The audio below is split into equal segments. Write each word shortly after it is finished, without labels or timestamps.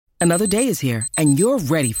Another day is here, and you're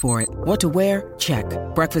ready for it. What to wear? Check.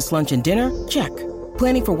 Breakfast, lunch, and dinner? Check.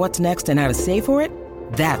 Planning for what's next and how to save for it?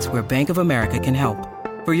 That's where Bank of America can help.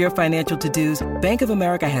 For your financial to-dos, Bank of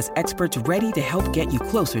America has experts ready to help get you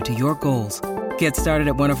closer to your goals. Get started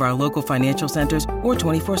at one of our local financial centers or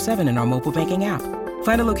 24/7 in our mobile banking app.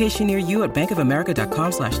 Find a location near you at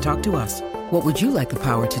bankofamerica.com/talktous. What would you like the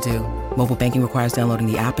power to do? Mobile banking requires downloading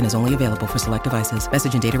the app and is only available for select devices.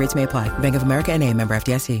 Message and data rates may apply. Bank of America N.A., member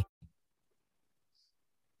FDIC.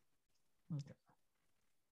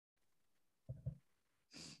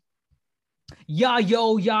 Yo,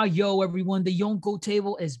 everyone. The Yonko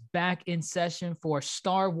table is back in session for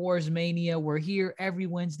Star Wars Mania. We're here every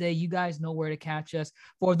Wednesday. You guys know where to catch us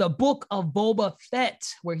for the Book of Boba Fett.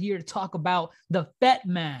 We're here to talk about the Fett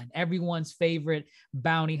Man, everyone's favorite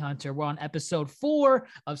bounty hunter. We're on episode 4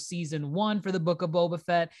 of season 1 for the Book of Boba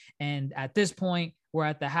Fett. And at this point, we're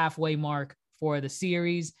at the halfway mark for the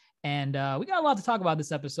series. And we got a lot to talk about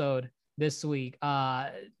this episode this week.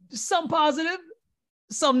 Some positive,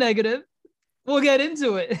 some negative. We'll get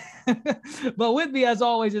into it. But with me, as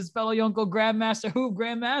always, is fellow Yonko Grandmaster,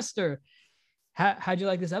 Grandmaster. How'd you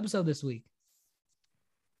like this episode this week?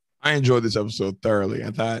 I enjoyed this episode thoroughly.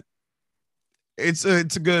 I thought it's a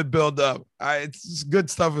good build up. It's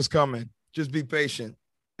good stuff is coming. Just be patient.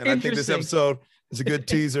 And I think this episode is a good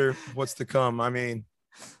teaser of what's to come. I mean,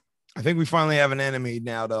 I think we finally have an enemy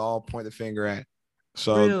now to all point the finger at.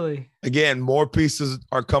 So really? Again, more pieces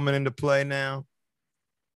are coming into play now.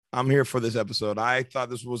 I'm here for this episode. I thought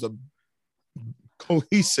this was a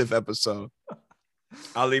cohesive episode.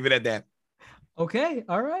 I'll leave it at that. Okay.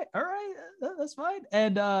 All right. That's fine.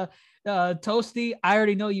 And Toasty, I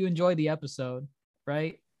already know you enjoyed the episode,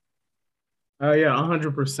 right? Yeah,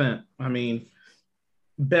 100%. I mean,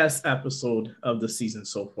 best episode of the season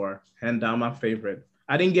so far. Hand down my favorite.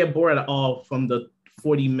 I didn't get bored at all from the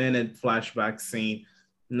 40-minute flashback scene.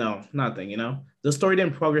 No, nothing, The story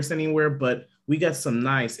didn't progress anywhere, but we got some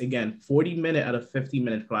nice, again, 40-minute out of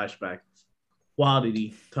 50-minute flashback.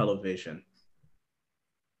 Quality television.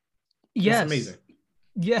 Yes. It's amazing.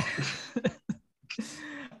 Yeah.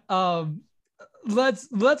 Let's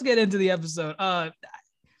get into the episode.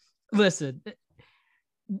 Listen,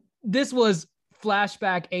 this was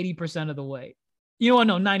flashback 80% of the way.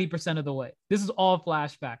 90% of the way. This is all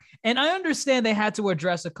flashback. And I understand they had to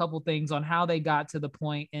address a couple things on how they got to the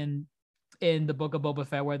point in the Book of Boba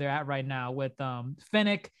Fett where they're at right now with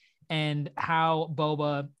Fennec, and how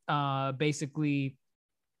Boba basically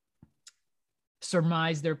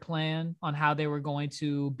surmised their plan on how they were going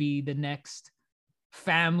to be the next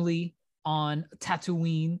family on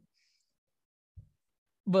Tatooine.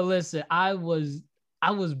 But listen, I was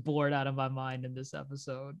bored out of my mind in this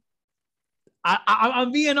episode.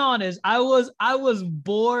 I'm being honest. I was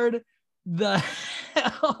bored the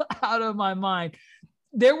hell out of my mind.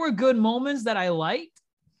 There were good moments that I liked.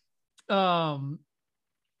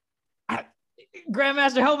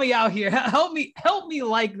 Grandmaster, help me out here. Help me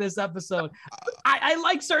like this episode. I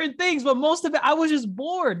like certain things, but most of it, I was just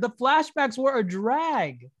bored. The flashbacks were a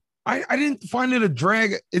drag. I didn't find it a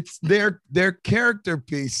drag. It's their character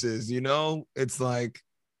pieces, It's like,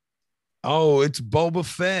 oh, it's Boba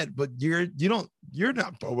Fett, but you're not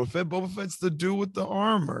Boba Fett. Boba Fett's the dude with the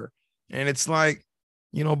armor. And it's like,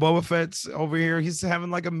 Boba Fett's over here. He's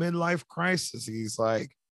having like a midlife crisis. He's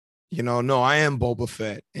like, no, I am Boba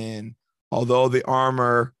Fett. And although the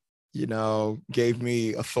armor, gave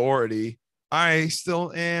me authority, I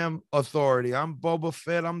still am authority. I'm Boba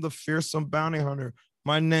Fett. I'm the fearsome bounty hunter.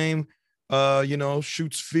 My name,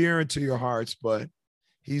 shoots fear into your hearts, but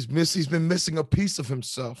he's been missing a piece of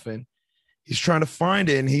himself, and he's trying to find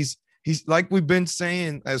it. And he's like we've been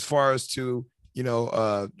saying, as far as to,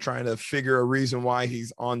 trying to figure a reason why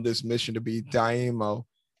he's on this mission to be Daimyo.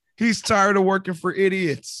 He's tired of working for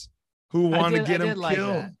idiots who want to get him killed.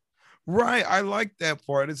 Like right. I like that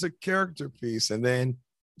part. It's a character piece. And then,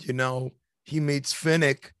 he meets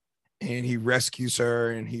Fennec and he rescues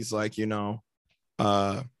her, and he's like,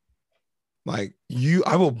 I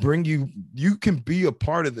will bring you can be a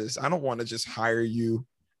part of this. I don't want to just hire you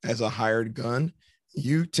as a hired gun.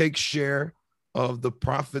 You take share of the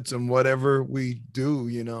profits and whatever we do,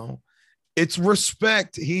 it's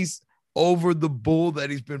respect. He's over the bull that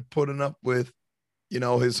he's been putting up with,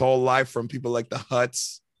 his whole life, from people like the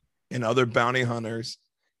Hutts and other bounty hunters.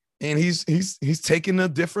 And he's taking a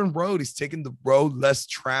different road. He's taking the road less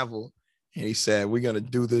traveled. And he said, we're going to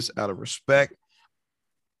do this out of respect.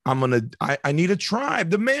 I need a tribe.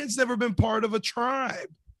 The man's never been part of a tribe.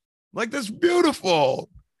 Like, that's beautiful.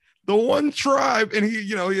 The one tribe. And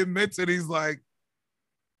he admits it. He's like,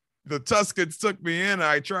 the Tuscans took me in.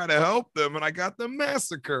 I tried to help them, and I got them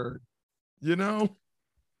massacred. You know?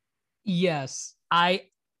 Yes, I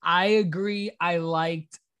agree. I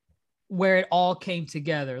liked where it all came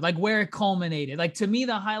together, like where it culminated. Like to me,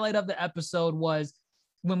 the highlight of the episode was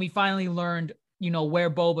when we finally learned, where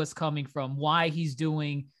Boba's coming from, why he's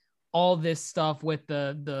doing all this stuff with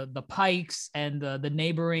the Pikes and the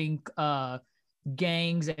neighboring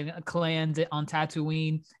gangs and clans on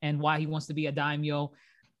Tatooine, and why he wants to be a daimyo.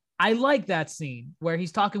 I like that scene where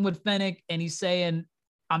he's talking with Fennec and he's saying,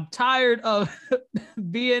 I'm tired of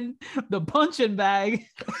being the punching bag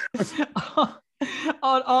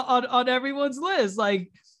on everyone's list. And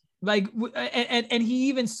he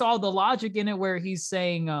even saw the logic in it where he's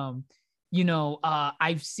saying,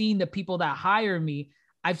 I've seen the people that hire me.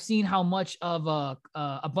 I've seen how much of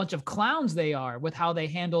a bunch of clowns they are with how they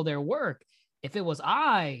handle their work. If it was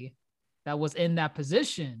I that was in that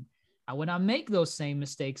position, I would not make those same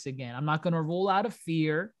mistakes again. I'm not going to rule out of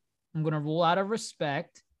fear. I'm going to rule out of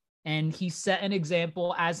respect. And he set an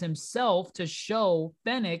example as himself to show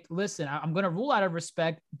Fennec, listen, I'm going to rule out of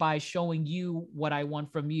respect by showing you what I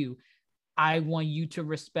want from you. I want you to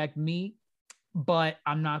respect me, but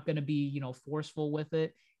I'm not going to be, forceful with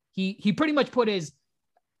it. He pretty much put his,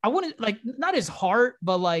 I wouldn't like, not his heart,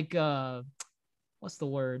 but like, what's the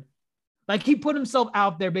word? Like he put himself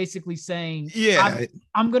out there basically saying, yeah,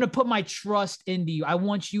 I'm going to put my trust into you. I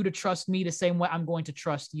want you to trust me the same way I'm going to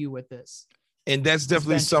trust you with this. And that's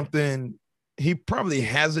definitely something he probably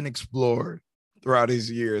hasn't explored throughout his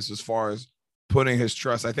years as far as putting his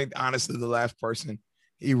trust. I think, honestly, the last person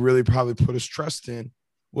he really probably put his trust in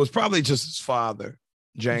was probably just his father,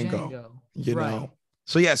 Django. You know?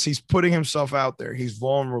 So, yes, he's putting himself out there. He's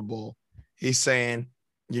vulnerable. He's saying,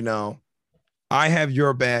 I have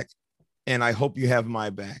your back, and I hope you have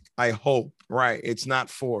my back. I hope, right? It's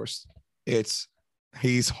not forced.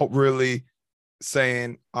 He's really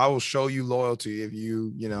saying, I will show you loyalty if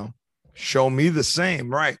you, show me the same,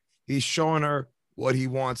 right? He's showing her what he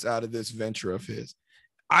wants out of this venture of his.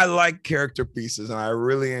 I like character pieces, and I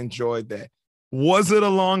really enjoyed that. Was it a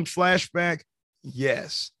long flashback?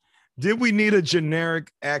 Yes. Did we need a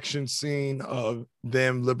generic action scene of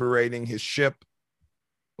them liberating his ship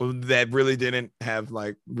that really didn't have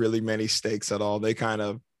like really many stakes at all? They kind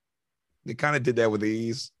of did that with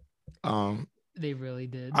ease. They really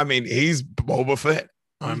did. I mean, he's Boba Fett.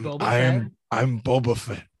 I'm Boba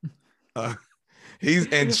Fett.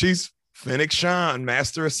 She's Fennec Shan,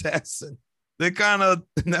 Master Assassin. They kind of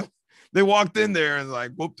they walked in there and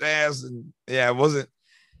like whooped ass, and yeah, it wasn't.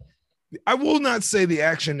 I will not say the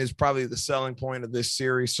action is probably the selling point of this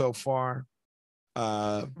series so far.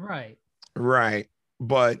 Right.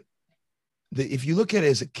 But if you look at it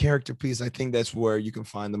as a character piece, I think that's where you can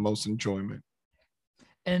find the most enjoyment.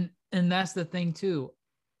 And that's the thing too.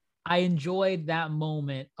 I enjoyed that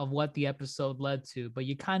moment of what the episode led to, but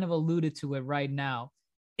you kind of alluded to it right now.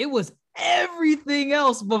 It was everything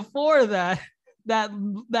else before that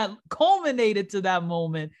culminated to that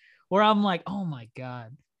moment where I'm like, oh my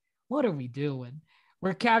God, what are we doing?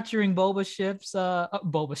 We're capturing Boba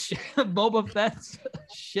Fett's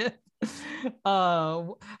ship.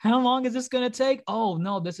 How long is this going to take? Oh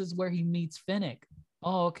no, this is where he meets Fennec.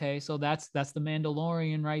 Oh, okay. So that's the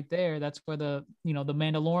Mandalorian right there. That's where the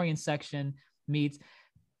Mandalorian section meets.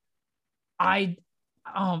 I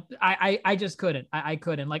just couldn't. I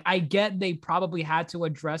couldn't. Like, I get they probably had to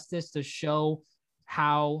address this to show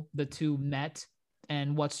how the two met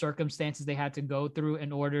and what circumstances they had to go through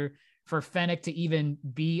in order for Fennec to even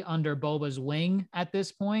be under Boba's wing at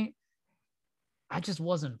this point. I just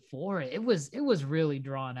wasn't for it. It was really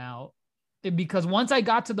drawn out. Because once I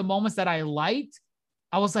got to the moments that I liked,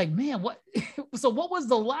 I was like, man, what? So what was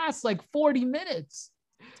the last like 40 minutes?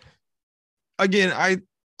 Again,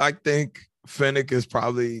 I think Fennec is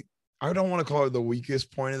probably, I don't want to call it the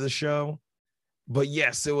weakest point of the show, but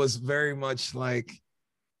yes, it was very much like,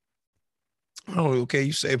 oh, okay,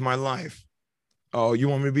 you saved my life. Oh, you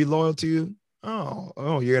want me to be loyal to you?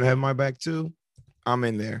 Oh, you're gonna have my back too? I'm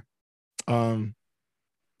in there.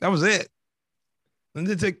 That was it. And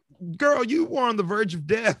then girl, you were on the verge of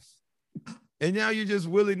death. And now you're just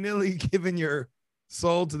willy-nilly giving your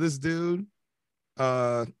soul to this dude.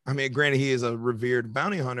 I mean, granted, he is a revered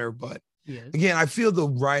bounty hunter, but again, I feel the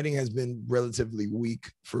writing has been relatively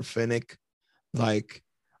weak for Fennec. Like,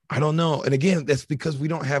 I don't know. And again, that's because we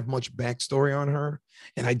don't have much backstory on her.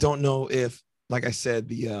 And I don't know if, like I said,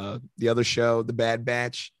 the other show, The Bad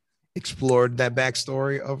Batch, explored that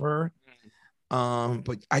backstory of her.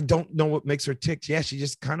 But I don't know what makes her tick. Yeah, she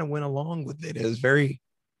just kind of went along with it. It was very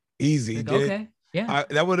easy. Like, okay. Yeah.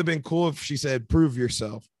 That would have been cool if she said, prove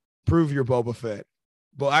yourself. Prove your Boba Fett.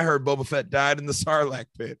 But I heard Boba Fett died in the Sarlacc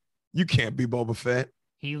pit. You can't be Boba Fett.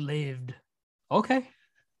 He lived. Okay.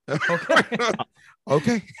 Okay.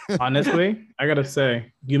 Okay. Honestly, I gotta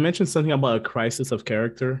say, you mentioned something about a crisis of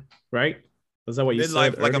character, right? Was that what you said?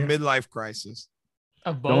 Like earlier? a midlife crisis.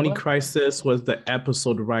 Of The only Boba? crisis was the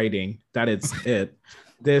episode writing. That is it.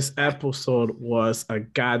 This episode was a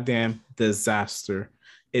goddamn disaster.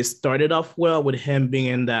 It started off well with him being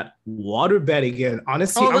in that waterbed again.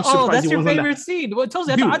 Honestly, I'm surprised that's he your wasn't favorite scene. What tells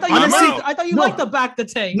you? Dude, I thought you no. liked the back the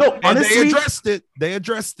tank. No, And honestly, they addressed it. They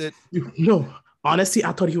addressed it. no. Honestly,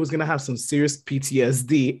 I thought he was gonna have some serious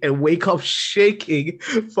PTSD and wake up shaking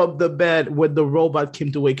from the bed when the robot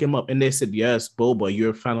came to wake him up. And they said, "Yes, Boba,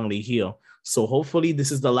 you're finally healed." So hopefully, this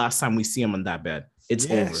is the last time we see him on that bed. It's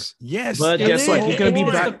over. Yes. But guess what? He's gonna be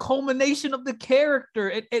It's back. the culmination of the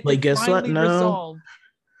character. Like, guess what? finally No. resolved.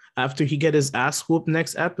 After he get his ass whooped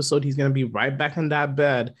next episode, he's gonna be right back on that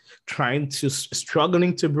bed,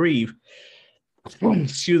 struggling to breathe.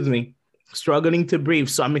 Excuse me, struggling to breathe.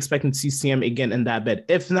 So I'm expecting to see him again in that bed.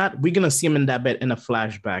 If not, we're gonna see him in that bed in a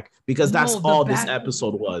flashback because that's all this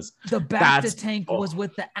episode was. The back to tank was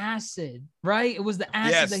with the acid, right? It was the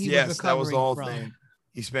acid that he was recovering that was the whole from. thing.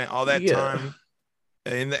 He spent all that time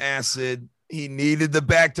in the acid. He needed the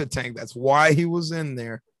back to tank. That's why he was in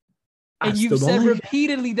there. And you've said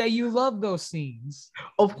repeatedly that you love those scenes.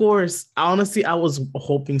 Of course. Honestly, I was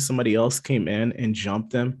hoping somebody else came in and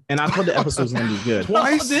jumped them. And I thought the episode was going to be good.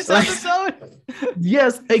 Twice? This episode?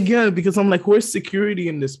 Yes, again, because I'm like, where's security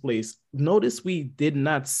in this place? Notice we did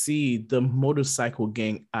not see the motorcycle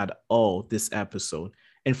gang at all this episode.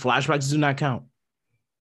 And flashbacks do not count.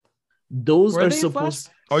 Those Were are they supposed...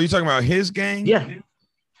 Oh, you talking about his gang? Yeah.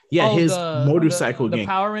 Yeah, his motorcycle the gang.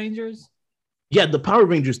 Power Rangers? Yeah, the Power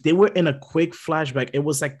Rangers, they were in a quick flashback. It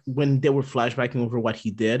was like when they were flashbacking over what he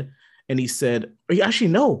did. And he said, actually,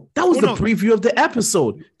 no, that was the preview of the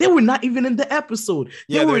episode. They were not even in the episode.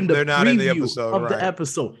 They were in the preview of the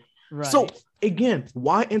episode. Right. So again,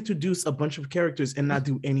 why introduce a bunch of characters and not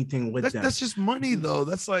do anything with them? That's just money, though.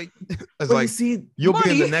 That's like, you'll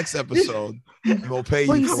be in the next episode. We'll pay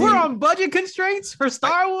you. We're on budget constraints for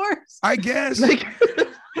Star Wars. I guess.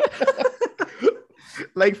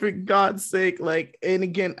 Like, for God's sake, and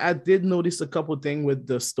again, I did notice a couple things with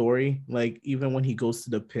the story. Like, even when he goes to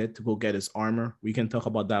the pit to go get his armor, we can talk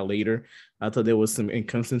about that later. I thought there was some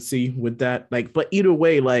inconsistency with that. But either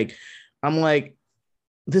way, I'm like,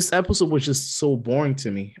 this episode was just so boring to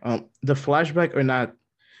me. The flashback are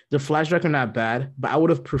not bad, but I would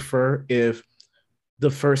have preferred if the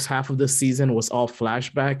first half of the season was all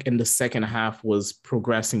flashback and the second half was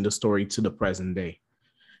progressing the story to the present day.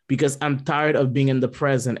 Because I'm tired of being in the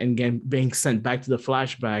present and being sent back to the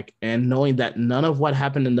flashback and knowing that none of what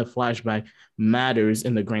happened in the flashback matters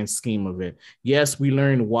in the grand scheme of it. Yes, we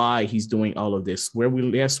learn why he's doing all of this. We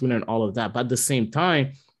learn all of that. But at the same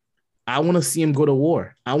time, I want to see him go to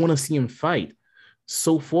war. I want to see him fight.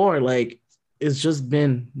 So far, it's just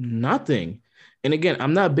been nothing. And again,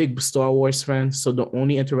 I'm not a big Star Wars fan. So the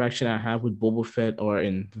only interaction I have with Boba Fett are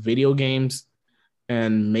in video games.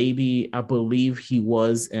 And maybe I believe he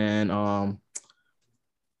was in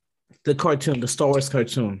the cartoon, the Star Wars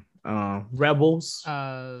cartoon, Rebels.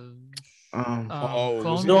 The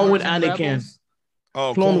one with Anakin.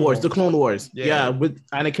 Clone Wars, the Clone Wars. Yeah, with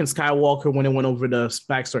Anakin Skywalker when it went over the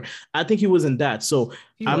backstory. I think he was in that. So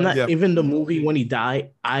even the movie when he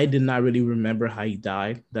died, I did not really remember how he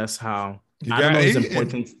died. That's how I don't know his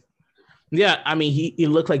importance. Yeah, I mean, he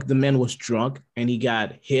looked like the man was drunk and he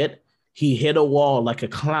got hit. He hit a wall like a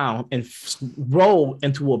clown and rolled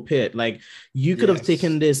into a pit. You could have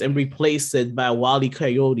taken this and replaced it by Wile E.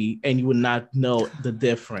 Coyote and you would not know the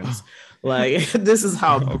difference. This is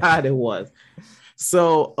how bad it was.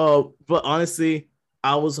 So, but honestly,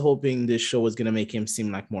 I was hoping this show was going to make him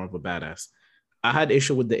seem like more of a badass. I had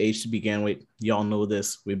issue with the age to begin with. Y'all know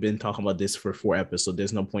this. We've been talking about this for 4 episodes.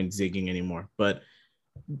 There's no point zigging anymore. But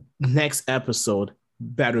next episode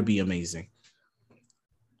better be amazing.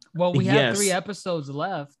 Well, we have 3 episodes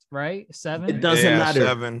left, right? 7? It doesn't matter.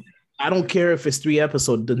 7. I don't care if it's 3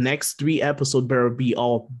 episodes. The next 3 episodes better be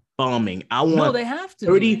all bombing. No, they have to.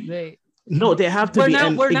 30. No, they have to be.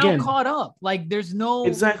 We're now caught up. There's no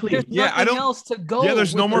exactly. There's nothing else to go. Yeah,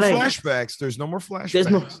 there's no more flashbacks. There's no more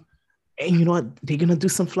flashbacks. And you know what? They're gonna do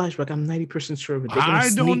some flashback. I'm 90% sure of it. I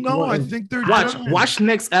don't know. I think they're watch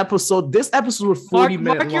next episode. This episode was 40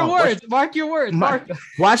 minutes long. Mark your words.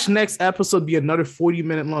 Watch next episode be another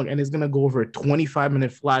 40-minute long, and it's gonna go over a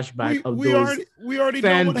 25-minute flashback of those we already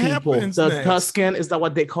fan know what people. Happens the next. Tusken, is that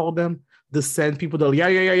what they call them? The sand people. The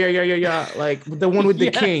yeah. Like the one with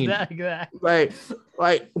the cane. Exactly.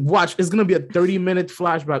 Like, watch, it's gonna be a 30-minute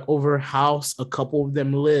flashback over a house a couple of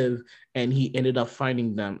them live, and he ended up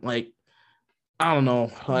finding them. Like, I don't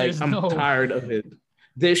know. Like, I'm tired of it.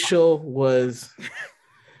 This show was.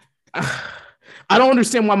 I don't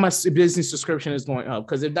understand why my business subscription is going up.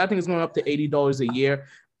 Because if that thing is going up to $80 a year,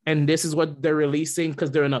 and this is what they're releasing, because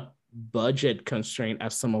they're in a budget constraint,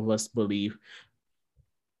 as some of us believe,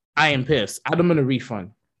 I am pissed. I demand a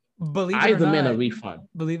refund. Believe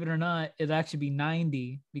it or not, it'd actually be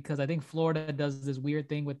 90 because I think Florida does this weird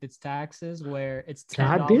thing with its taxes where it's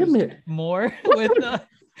 $10 more with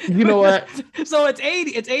you know what? So it's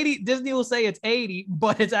 80. It's 80. Disney will say it's 80,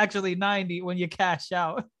 but it's actually 90 when you cash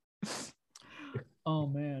out. Oh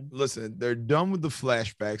man. Listen, they're done with the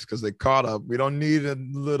flashbacks because they caught up. We don't need a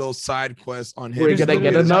little side quest on him. We're gonna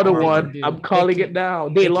get another one. I'm calling it now.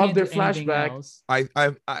 They love their flashback.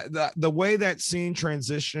 The way that scene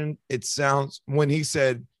transitioned, it sounds when he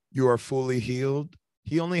said you are fully healed,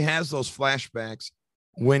 he only has those flashbacks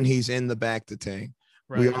when he's in the back to tank.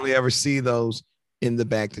 Right. We only ever see those in the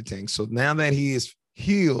back to tank. So now that he is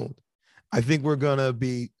healed, I think we're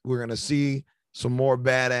gonna see some more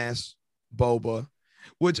badass Boba,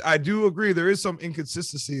 which I do agree there is some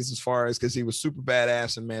inconsistencies as far as because he was super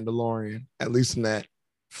badass in Mandalorian, at least in that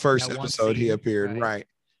first episode he appeared, right?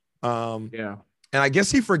 Yeah. And I guess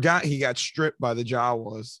he forgot he got stripped by the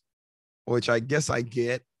Jawas, which I guess I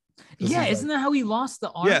get. Yeah, isn't that how he lost the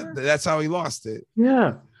armor? Yeah, that's how he lost it.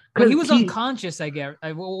 Yeah. But he was unconscious, I guess.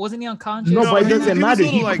 Wasn't he unconscious? No, but it doesn't matter.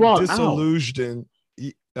 He crawled disillusioned.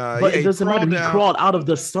 But it doesn't matter. He crawled out of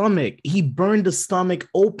the stomach. He burned the stomach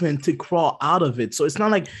open to crawl out of it. So it's not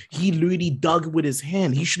like he literally dug with his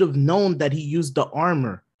hand. He should have known that he used the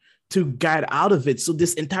armor to get out of it. So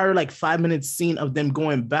this entire 5-minute scene of them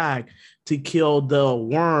going back to kill the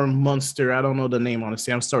worm monster. I don't know the name,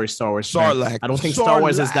 honestly. I'm sorry, Star Wars. Sarlacc. I don't think Star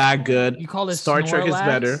Wars is that good. You call it Star Trek is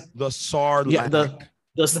better. The Sarlacc. Yeah, the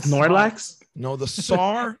Snorlax? No, the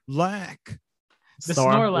Sarlacc. The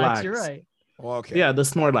Snorlax, you're right. Okay. Yeah, the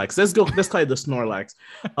Snorlax. Let's call it the Snorlax.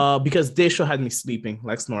 Because this show had me sleeping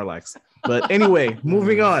like Snorlax. But anyway,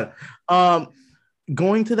 moving on.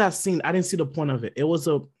 Going to that scene, I didn't see the point of it. It was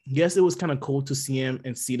kind of cool to see him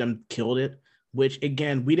and see them killed it, which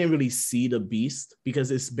again, we didn't really see the beast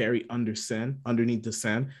because it's buried underneath the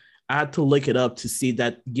sand. I had to look it up to see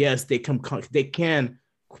that yes, they can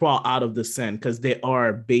crawl out of the sand because they are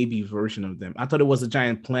a baby version of them. I thought it was a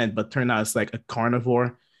giant plant, but turned out it's like a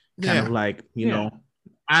carnivore. Kind of like,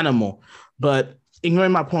 animal. But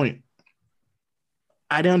ignoring my point,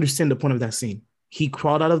 I didn't understand the point of that scene. He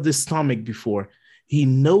crawled out of the stomach before. He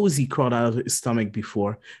knows he crawled out of his stomach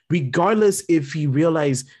before. Regardless if he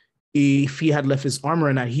realized if he had left his armor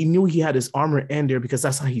or not, he knew he had his armor in there because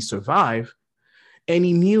that's how he survived. And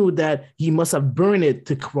he knew that he must have burned it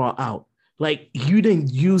to crawl out. Like, you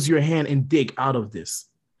didn't use your hand and dig out of this.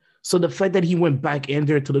 So the fact that he went back in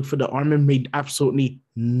there to look for the armor made absolutely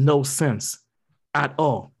no sense at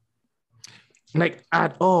all. Like,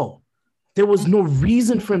 at all. There was no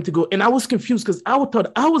reason for him to go. And I was confused because I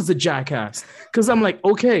thought I was the jackass. Because I'm like,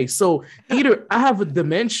 okay, so either I have a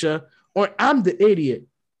dementia or I'm the idiot.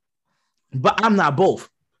 But I'm not both.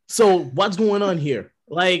 So what's going on here?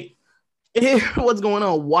 Like, what's going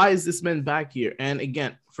on? Why is this man back here? And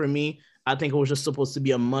again, for me, I think it was just supposed to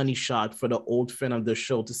be a money shot for the old fan of the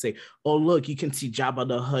show to say, oh, look, you can see Jabba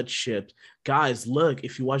the Hutt ship. Guys, look,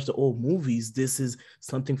 if you watch the old movies, this is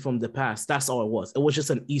something from the past. That's all it was. It was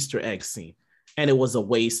just an Easter egg scene. And it was a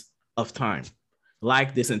waste of time.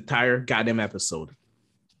 Like this entire goddamn episode.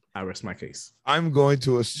 I rest my case. I'm going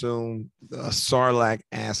to assume the Sarlacc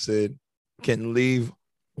acid can leave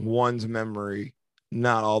one's memory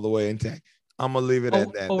not all the way intact. I'm going to leave it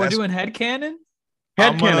at that. Oh, we're doing headcanon?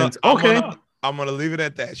 Headcanons. Okay. I'm gonna leave it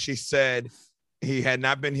at that. She said he had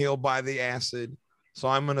not been healed by the acid, so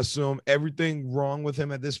I'm gonna assume everything wrong with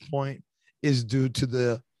him at this point is due to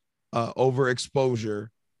the overexposure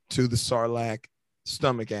to the Sarlacc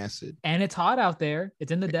stomach acid. And it's hot out there.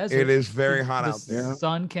 It's in the desert. It is very hot out there. The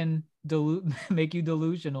sun can make you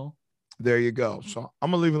delusional. There you go. So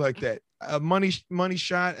I'm gonna leave it like that. Money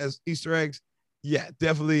shot as Easter eggs. Yeah,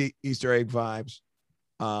 definitely Easter egg vibes.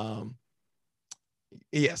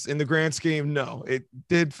 Yes, in the grand scheme, no. It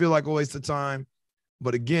did feel like a waste of time.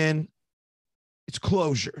 But again, it's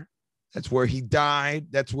closure. That's where he died.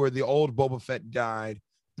 That's where the old Boba Fett died.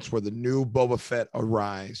 That's where the new Boba Fett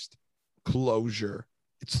arisen. Closure.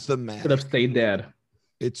 It's thematic. Could have stayed dead.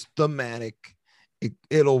 It's thematic.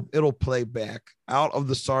 It'll play back. Out of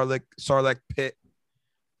the Sarlacc pit,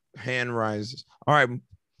 hand rises. All right,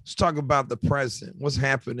 let's talk about the present. What's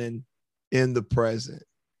happening in the present?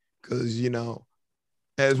 Because,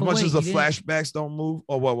 As But much wait, as the you didn't- flashbacks don't move.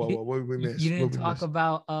 Oh, what did we miss? You didn't What we talk miss?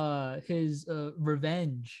 about his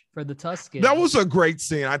revenge for the Tuscans. That was a great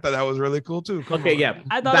scene. I thought that was really cool too. Come Okay, on. yeah.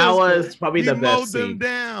 I thought That it was was probably He the mowed best them scene.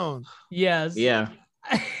 down. yes. Yeah.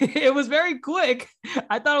 It was very quick.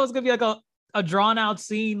 I thought it was gonna be like a drawn out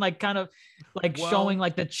scene, like kind of like Well- showing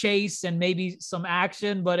like the chase and maybe some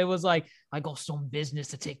action, but it was like I got some business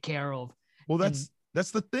to take care of. Well,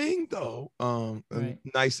 that's the thing though. A Right.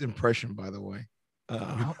 nice impression, by the way.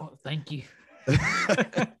 Oh, thank you.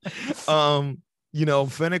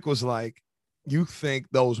 Fennec was like, you think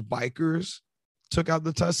those bikers took out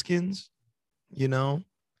the Tuscans,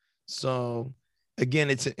 So again,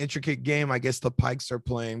 it's an intricate game. I guess the Pikes are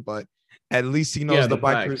playing, but at least he knows the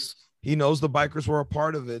bikers. Pikes. He knows the bikers were a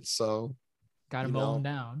part of it. So Gotta mow him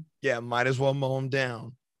down. yeah, might as well mow them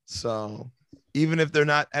down. So even if they're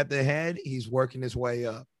not at the head, he's working his way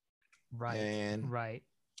up. Right. And right.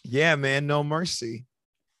 yeah, man, no mercy.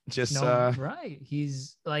 Just No, right.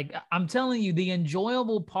 He's like, I'm telling you, the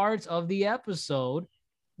enjoyable parts of the episode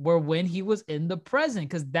were when he was in the present,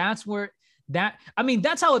 because that's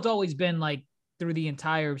how it's always been like through the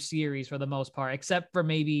entire series for the most part, except for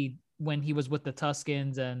maybe when he was with the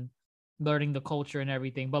Tuscans and learning the culture and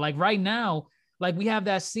everything. But like right now, like we have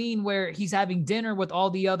that scene where he's having dinner with all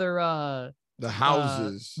the other the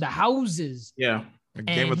houses. Yeah.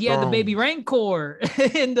 And he had the baby Rancor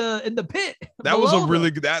in the pit. That was below a really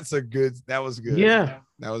them. good. That was good. Yeah.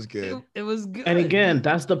 That was good. It was good. And again,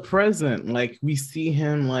 that's the present. Like we see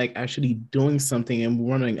him like actually doing something and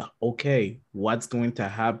we're wondering, okay, what's going to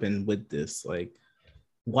happen with this? Like,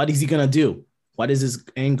 what is he gonna do? What is his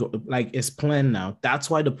angle? Like his plan now? That's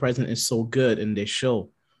why the present is so good in this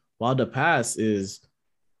show. While the past is,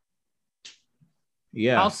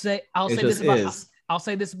 yeah. I'll say this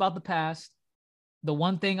about the past. The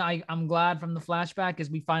one thing I'm glad from the flashback is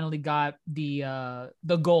we finally got the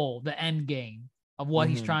goal, the end game of what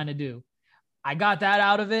he's trying to do. I got that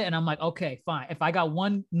out of it, and I'm like, okay, fine. If I got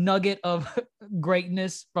one nugget of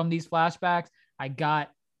greatness from these flashbacks, I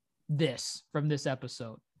got this from this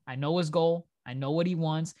episode. I know his goal. I know what he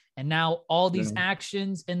wants, and now all these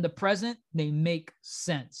actions in the present, they make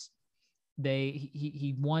sense.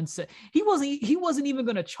 He wasn't even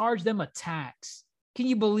going to charge them a tax. Can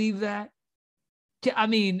you believe that? I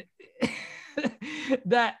mean,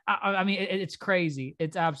 it's crazy.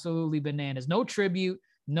 It's absolutely bananas. No tribute,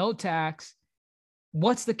 no tax.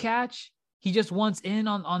 What's the catch? He just wants in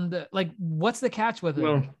on the, like, what's the catch with him?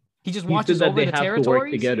 Well, he just watches over the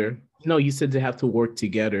territories? Together. No, you said they have to work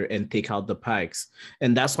together and take out the Pikes.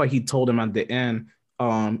 And that's why he told him at the end,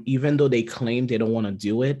 even though they claim they don't want to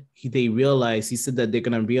do it, he said that they're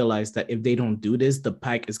going to realize that if they don't do this, the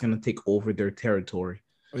Pike is going to take over their territory.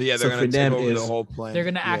 Yeah, they're going to take over the whole plan. They're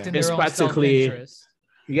going to act in their own self-interest.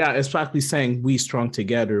 Yeah, it's practically saying we strong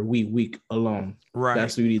together, we weak alone. Right.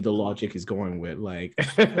 That's really the logic is going with. Like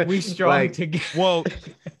we strong together. Well,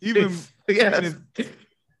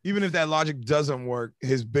 even if that logic doesn't work,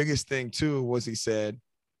 his biggest thing too was he said,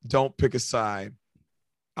 "Don't pick a side.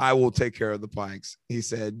 I will take care of the Pikes." He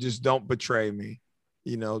said, "Just don't betray me.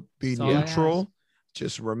 Be neutral.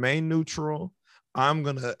 Just remain neutral.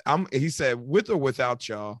 He said, with or without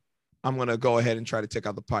y'all, I'm going to go ahead and try to take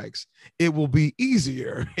out the Pikes. It will be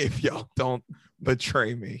easier if y'all don't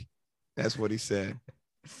betray me." That's what he said.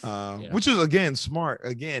 Which is, again, smart.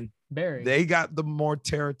 Again, they got the more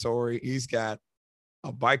territory. He's got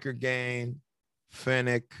a biker gang,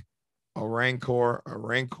 Fennec, a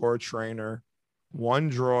Rancor trainer,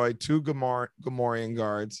 one droid, two Gamorrean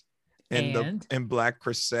guards, and Black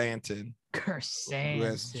Chrysanthemum. Who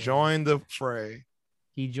has joined the fray.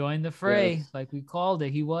 He joined the fray, like we called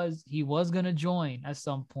it. He was going to join at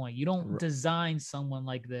some point. You don't design someone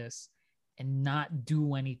like this and not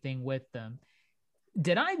do anything with them.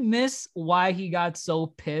 Did I miss why he got so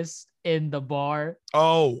pissed in the bar?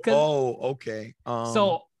 Okay.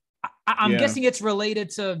 So I'm guessing it's related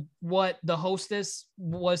to what the hostess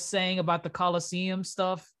was saying about the Coliseum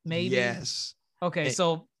stuff, maybe? Yes. Okay,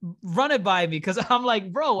 so run it by me, because I'm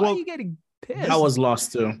like, bro, why are you getting pissed? I was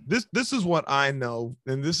lost too. This is what I know,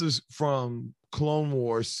 and this is from Clone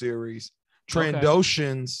Wars series.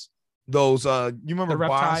 Trandoshans, those you remember the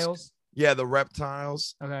reptiles? Bosk? Yeah, the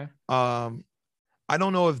reptiles. Okay. I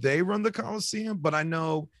don't know if they run the Coliseum, but I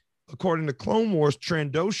know according to Clone Wars,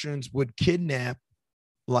 Trandoshans would kidnap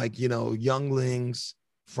younglings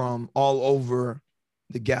from all over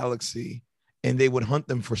the galaxy, and they would hunt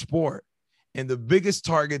them for sport. And the biggest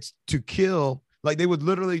targets to kill, like they would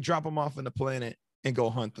literally drop them off on the planet and go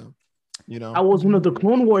hunt them. That was one of the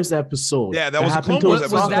Clone Wars episodes. Yeah, that was a Clone Wars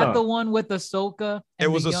episode. Was that the one with Ahsoka? It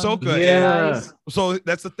was Ahsoka. Yeah. So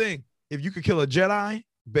that's the thing. If you could kill a Jedi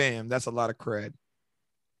bam, that's a lot of cred.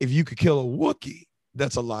 If you could kill a Wookiee,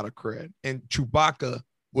 that's a lot of cred. And Chewbacca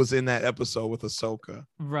was in that episode with Ahsoka.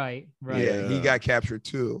 Right. Yeah, he got captured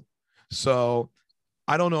too. So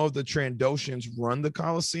I don't know if the Trandoshans run the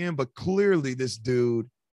Coliseum, but clearly this dude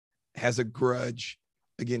has a grudge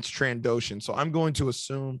against Trandoshan. So I'm going to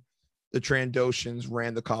assume the Trandoshans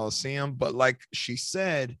ran the Coliseum. But like she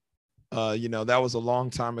said, that was a long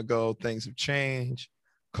time ago. Things have changed.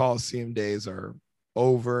 Coliseum days are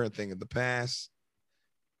over, a thing of the past.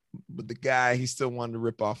 But the guy, he still wanted to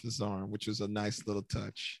rip off his arm, which was a nice little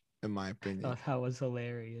touch, in my opinion. Oh, that was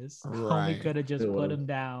hilarious. Right. Homie could have just put him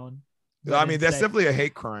down. I mean, that's definitely a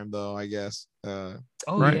hate crime, though, I guess.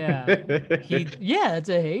 Right? Yeah. It's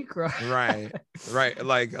a hate crime. Right.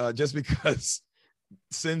 Like, just because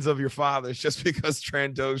sins of your fathers, just because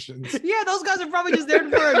Trandoshans. Yeah, those guys are probably just there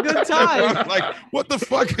for a good time. Like, what the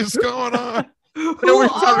fuck is going on? Who are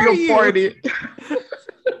having a party.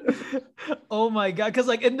 Oh my God. Because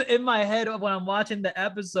like in my head, when I'm watching the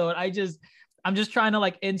episode, I'm just trying to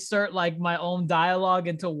like insert like my own dialogue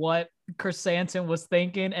into what Chrysanthemum was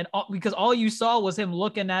thinking. And because all you saw was him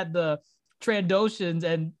looking at the Trandoshans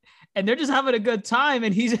and they're just having a good time.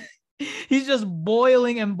 And he's just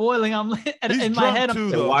boiling and boiling. I'm in my head.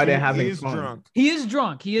 Why they're having fun? Drunk. He is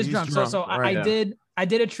drunk. So right. I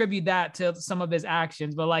did attribute that to some of his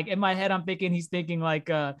actions, but like in my head, I'm thinking he's thinking like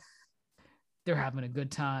they're having a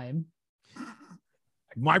good time.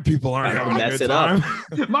 My people aren't having a good time.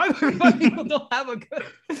 my people don't have a good.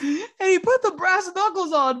 And he put the brass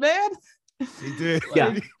knuckles on, man. He did.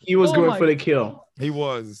 Yeah, he was going for the kill. He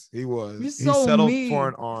was. He's He so settled mean. for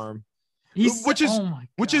an arm.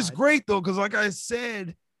 Which is great though, because like I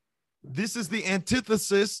said, this is the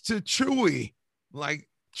antithesis to Chewie. Like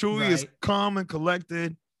Chewie is calm and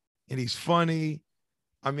collected, and he's funny.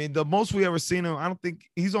 I mean, the most we ever seen him, I don't think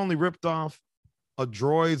he's only ripped off a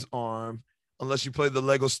droid's arm, unless you play the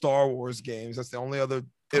Lego Star Wars games. That's the only other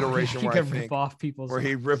iteration where I think rip off people's where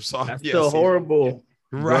he rips off. That's still horrible.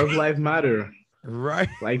 Right. Life matter. Right.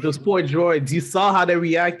 Like those poor droids. You saw how they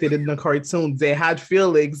reacted in the cartoons. They had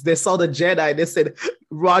feelings. They saw the Jedi. They said,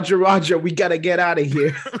 Roger, we got to get out of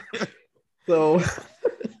here. So.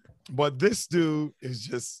 But this dude is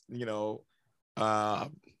just, what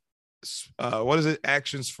is it?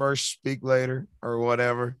 Actions first, speak later, or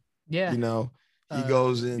whatever. Yeah. He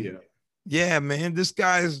goes in. Yeah, man, this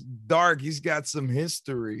guy's dark. He's got some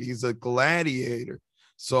history. He's a gladiator.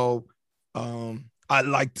 So I'd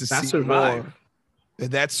like to see survived. more.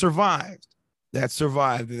 That survived.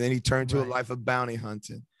 And then he turned to a life of bounty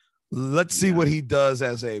hunting. Let's see what he does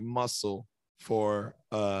as a muscle for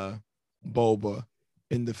Boba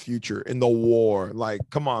in the future, in the war. Like,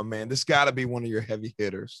 come on, man. This got to be one of your heavy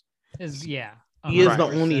hitters. He is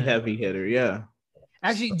the only heavy hitter, yeah.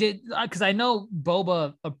 Actually, because I know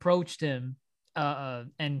Boba approached him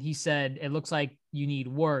and he said, it looks like you need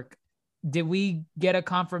work. Did we get a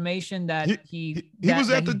confirmation that he was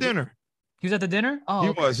at the dinner? He was at the dinner?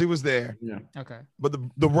 Oh, he was there. Yeah. Okay. But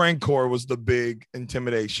the Rancor was the big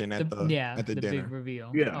intimidation at the dinner. Big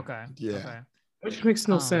reveal. Yeah. Okay. Yeah. Okay. Which makes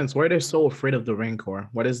no sense. Why are they so afraid of the Rancor?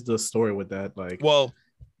 What is the story with that? Like, well,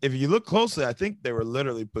 if you look closely, I think they were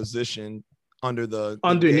literally positioned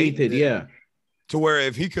underneath it, yeah. To where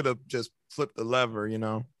if he could have just flipped the lever,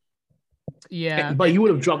 Yeah. But you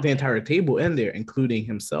would have dropped the entire table in there, including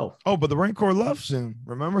himself. Oh, but the Rancor loves him.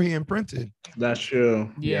 Remember, he imprinted. That's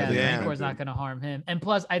true. Yeah, the Rancor's not going to harm him. And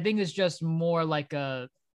plus, I think it's just more like a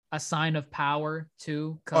sign of power,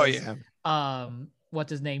 too. Oh, yeah. What's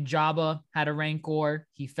his name? Jabba had a Rancor.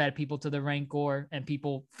 He fed people to the Rancor, and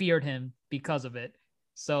people feared him because of it.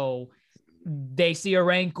 So they see a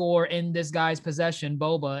Rancor in this guy's possession,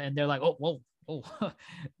 Boba, and they're like, oh, whoa. Oh,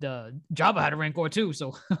 the Jabba had a Rancor too.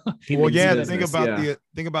 So, well, yeah. Think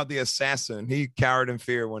about the assassin. He cowered in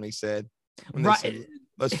fear when he said, said,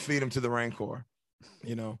 "Let's feed him to the Rancor."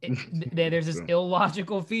 There's this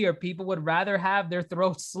illogical fear. People would rather have their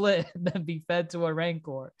throats slit than be fed to a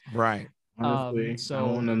Rancor. Right. Honestly, I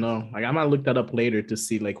want to know. Like, I might look that up later to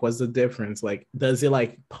see, like, what's the difference? Like, does it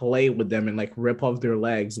like play with them and like rip off their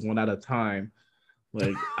legs one at a time?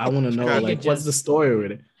 Like, I want to know, like, what's the story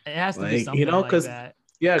with it? It has to be something like that.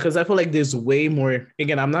 Yeah, because I feel like there's way more.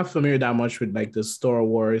 Again, I'm not familiar that much with like the Star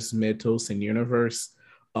Wars mythos and universe,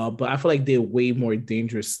 but I feel like there's way more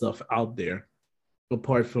dangerous stuff out there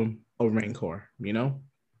apart from a Rancor.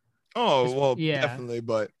 Oh well, yeah, definitely.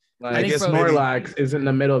 But like, I guess Snorlax is in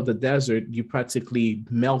the middle of the desert. You practically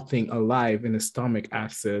melting alive in a stomach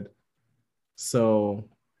acid. So,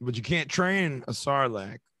 but you can't train a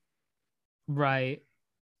Sarlacc, right?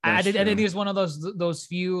 I think it's one of those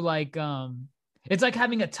few like it's like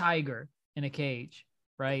having a tiger in a cage,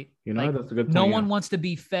 right? You know, Like, that's a good point. no one wants to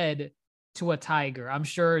be fed to a tiger. I'm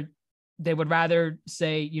sure they would rather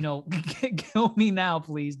say, you know, kill me now,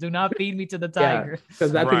 please. Do not feed me to the tiger.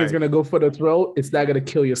 Because that thing is gonna go for the throat. It's not gonna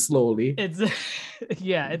kill you slowly. It's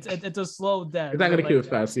it's a slow death. It's not gonna like kill you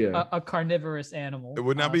fast. Yeah, a carnivorous animal. It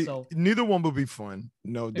would not be. So Neither one would be fun.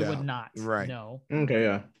 No doubt. it would not. Right. No. okay,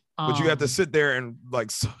 yeah. But you have to sit there and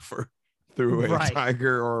like suffer through a Right.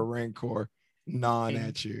 tiger or a rancor gnawing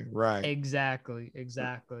at you. Right. Exactly.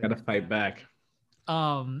 Gotta fight back.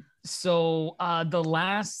 So the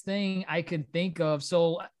last thing I could think of,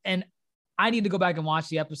 and I need to go back and watch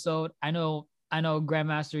the episode. I know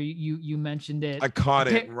Grandmaster, you mentioned it. I caught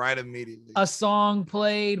it right immediately. A song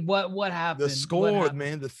played. What happened? The score,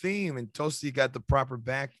 man, the theme, and Toasty got the proper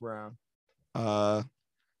background.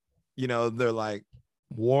 You know, they're like,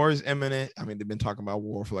 war is imminent. I mean, they've been talking about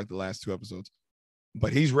war for like the last 2 episodes,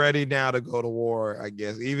 but he's ready now to go to war, I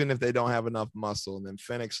guess, even if they don't have enough muscle. And then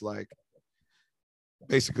Fennec's like,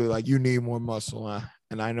 basically like, you need more muscle, huh?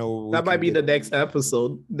 And I know that might be the next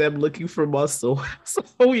episode, them looking for muscle. So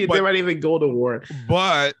they might even go to war.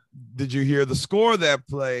 But did you hear the score that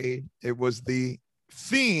played? It was the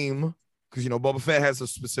theme, because, you know, Boba Fett has a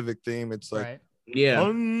specific theme. It's like, right. Yeah,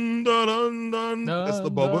 dun, dun, dun, dun. That's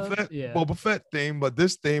the Boba Fett theme, but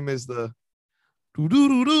this theme is the yeah,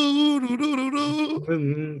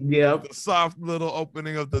 the soft little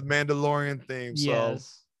opening of the Mandalorian theme. Yes. So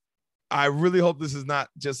I really hope this is not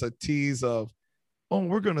just a tease of, oh,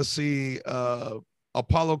 we're gonna see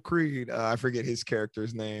Apollo Creed. I forget his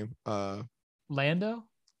character's name. Lando?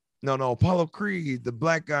 No, Apollo Creed, the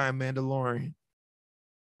black guy in Mandalorian.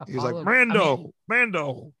 He was like, Mando.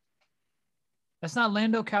 Mando. That's not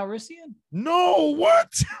Lando Calrissian? No,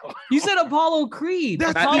 what? You said Apollo Creed.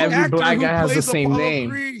 That's not the every actor black who guy has the plays same Apollo name.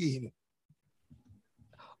 Creed.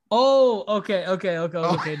 Oh, okay.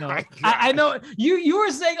 No, my I God. know you were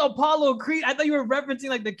saying Apollo Creed. I thought you were referencing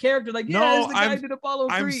like the character. Like, No, it's the guy who did Apollo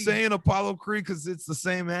Creed. I'm saying Apollo Creed because it's the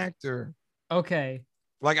same actor. Okay.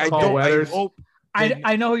 Like, I Paul don't. Weathers. I hope.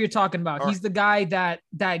 I know who you're talking about. All He's the guy that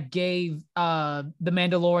gave the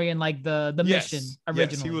Mandalorian like the Yes, mission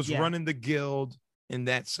originally. Yes, he was running the guild in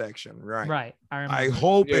that section, right? Right. I remember. I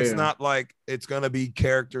hope it's Yeah. not like it's gonna be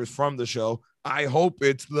characters from the show. I hope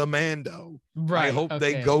it's the Mando. Right. I hope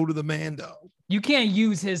they go to the Mando. You can't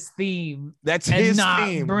use his theme That's and his not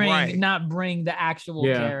theme, bring right? not bring the actual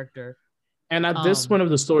character. And at this point of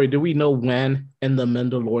the story, do we know when in the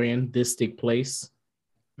Mandalorian this take place?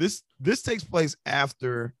 This takes place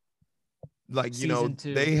after, like, you know, Season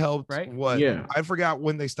 2, they helped. right? What? Yeah. I forgot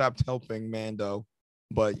when they stopped helping Mando,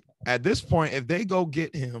 but at this point, if they go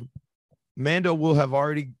get him, Mando will have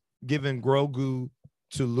already given Grogu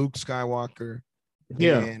to Luke Skywalker.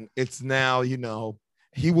 Yeah. And it's now, you know,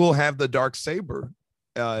 he will have the dark saber,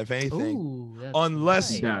 if anything. Ooh, that's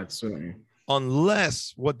Unless- right. That's right.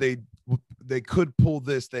 Unless what they could pull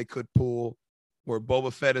this, they could pull where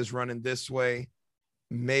Boba Fett is running this way.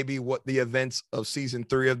 Maybe what the events of season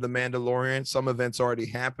 3 of The Mandalorian, some events already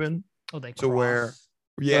happened. Oh, they To where, cross.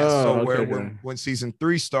 yeah. Oh, So where okay. when season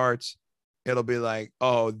 3 starts, it'll be like,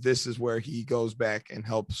 oh, this is where he goes back and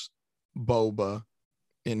helps Boba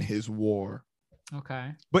in his war.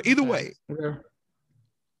 Okay. But either Okay. way, Yeah.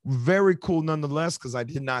 very cool nonetheless, because I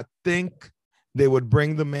did not think they would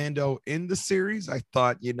bring the Mando in the series. I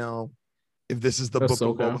thought, you know, if this is the book of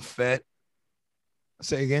Ahsoka. Boba Fett.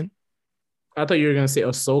 Say again. I thought you were gonna say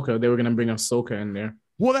Ahsoka. They were gonna bring Ahsoka in there.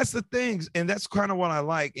 Well, that's the things, and that's kind of what I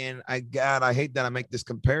like. And I hate that I make this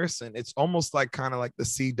comparison. It's almost like kind of like the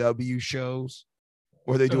CW shows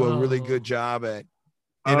where they do a really good job at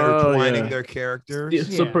intertwining their characters. Yeah.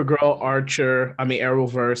 Supergirl, Archer,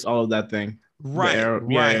 Arrowverse, all of that thing. Right,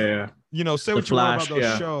 Right. Yeah. You know, say The what you want Flash, about those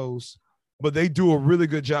yeah. shows, but they do a really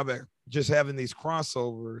good job at just having these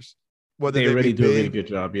crossovers. Whether They they really be do a big, really good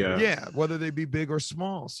job. Yeah. yeah, whether they be big or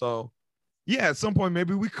small. So, yeah, at some point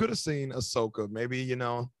maybe we could have seen Ahsoka. Maybe, you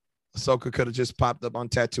know, Ahsoka could have just popped up on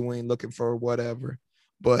Tatooine looking for whatever.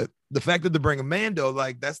 But the fact that they bring a Mando,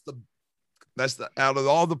 like that's the out of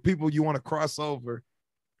all the people you want to cross over,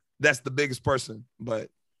 that's the biggest person. But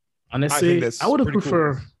Honestly, I would have pretty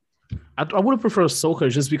preferred. cool. I would have preferred Ahsoka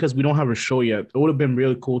just because we don't have a show yet. It would have been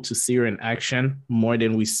really cool to see her in action more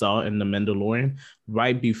than we saw in The Mandalorian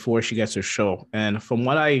right before she gets her show. And from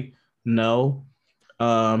what I know,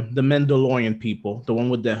 the Mandalorian people, the one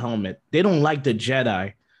with the helmet, they don't like the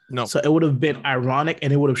Jedi. No. So it would have been ironic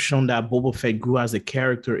and it would have shown that Boba Fett grew as a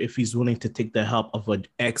character if he's willing to take the help of an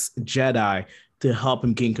ex-Jedi to help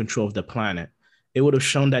him gain control of the planet. It would have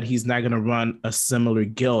shown that he's not going to run a similar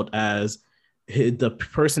guild as the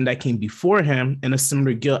person that came before him, and a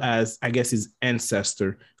similar guild as, I guess, his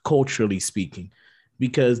ancestor, culturally speaking.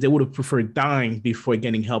 because they would have preferred dying before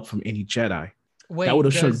getting help from any Jedi. Wait, that would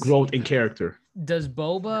have shown growth in character. Does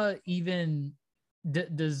Boba even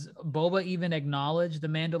acknowledge the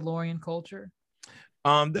Mandalorian culture?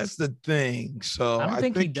 That's the thing. So I don't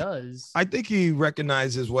think he does. I think he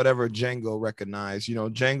recognizes whatever Jango recognized. You know,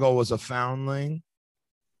 Jango was a foundling.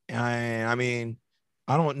 I mean,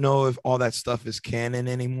 I don't know if all that stuff is canon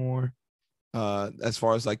anymore. As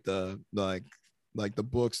far as like the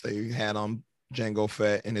books they had on Jango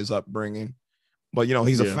Fett and his upbringing, but you know,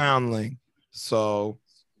 he's a foundling, so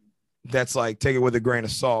that's like, take it with a grain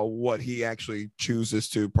of salt what he actually chooses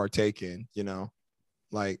to partake in. You know,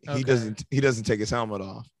 like he doesn't take his helmet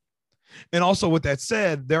off. And also, with that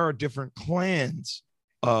said, there are different clans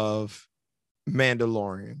of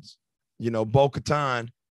Mandalorians. You know, Bo-Katan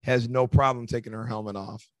has no problem taking her helmet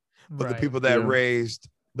off, but the people that raised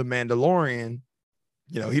the Mandalorian,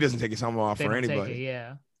 you know, he doesn't take his helmet off for anybody.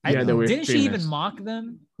 Didn't she even mock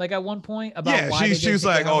them like at one point about why she was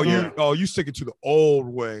like, you sticking to the old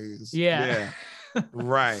ways.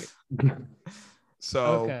 Right.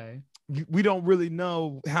 So we don't really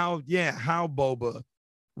know how Boba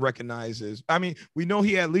recognizes. I mean, we know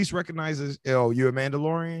he at least recognizes, you're a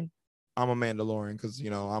Mandalorian, I'm a Mandalorian, because you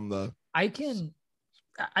know I'm the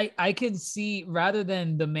I can see, rather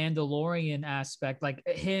than the Mandalorian aspect, like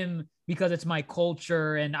him, because it's my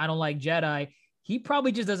culture and I don't like Jedi, he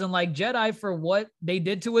probably just doesn't like Jedi for what they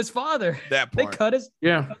did to his father. That They part. cut his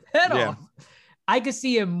head off. I could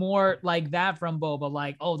see it more like that from Boba,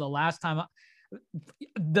 like,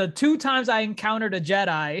 the 2 times I encountered a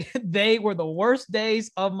Jedi, they were the worst days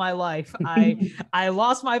of my life. I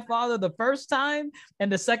lost my father the first time, and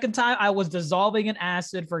the second time I was dissolving in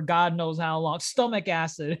acid for God knows how long, stomach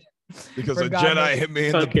acid. Because a Jedi hit me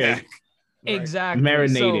in the back. Right. Exactly.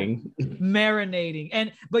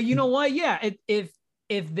 Marinating. But you know what? Yeah, if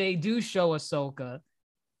they do show Ahsoka,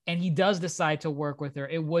 and he does decide to work with her,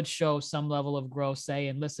 it would show some level of growth,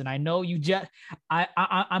 saying, listen, I know you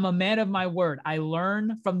I'm a man of my word. I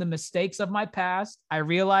learn from the mistakes of my past. I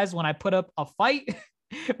realize when I put up a fight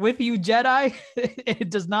with you Jedi, it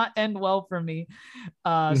does not end well for me.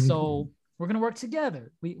 So we're going to work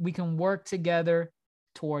together. We can work together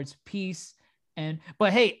towards peace.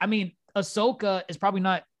 But hey, I mean, Ahsoka is probably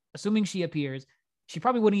not, assuming she appears, she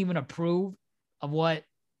probably wouldn't even approve of what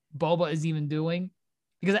Boba is even doing.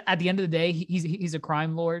 Because at the end of the day, he's a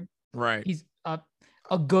crime lord, right? He's a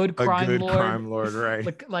good crime lord,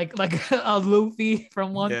 right? Like a Luffy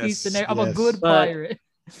from One Piece scenario of a good pirate.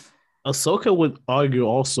 Ahsoka would argue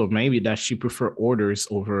also maybe that she prefer orders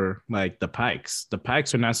over like the Pikes. The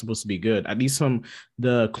Pikes are not supposed to be good. At least from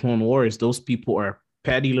the Clone Wars, those people are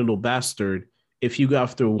petty little bastard. If you go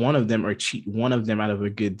after one of them or cheat one of them out of a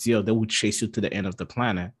good deal, they would chase you to the end of the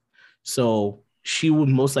planet. So she would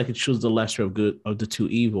most likely choose the lesser of good of the 2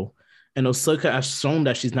 evil. And Ahsoka has shown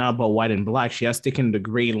that she's not about white and black. She has taken the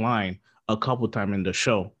gray line a couple times in the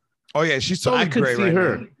show. Oh yeah, she's totally gray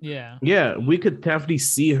right now. Yeah, we could definitely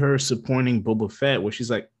see her supporting Boba Fett, where she's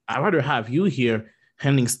like, I'd rather have you here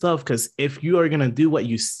handling stuff, because if you are gonna do what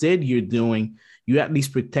you said you're doing, you're at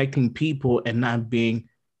least protecting people and not being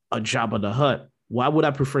a Jabba the Hutt. Why would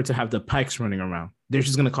I prefer to have the Pikes running around? They're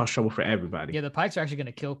just gonna cause trouble for everybody. Yeah, the Pikes are actually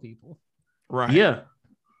gonna kill people. Right. Yeah.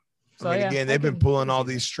 So I mean, again, they've been pulling all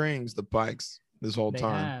these strings, the Pikes, this whole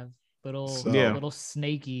time. Little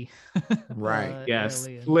snaky. Right. Yes.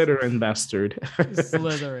 Slytherin bastard.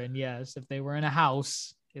 Slytherin, yes. If they were in a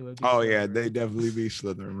house, it would be Slytherin. Yeah, they definitely be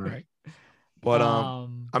Slytherin, right? But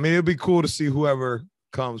I mean, it'd be cool to see whoever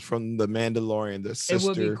comes from the Mandalorian, the sister, it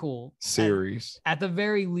would be cool series. At the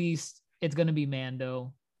very least, it's gonna be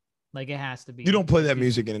Mando. Like, it has to be. You don't play that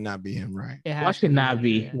music and it not be him, right? Watch it not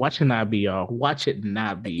be. Watch it not be, y'all. Watch it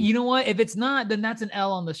not be. You know what? If it's not, then that's an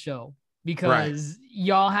L on the show, because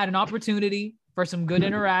y'all had an opportunity for some good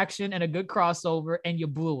interaction and a good crossover, and you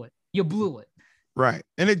blew it. Right.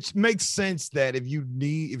 And it makes sense that if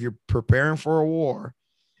you're preparing for a war,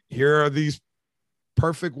 here are these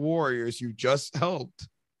perfect warriors you just helped.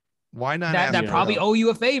 Why not? That probably owe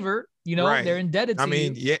you a favor. You know, they're indebted to you. I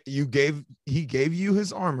mean, he gave you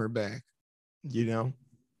his armor back, you know?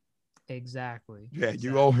 Exactly. Yeah,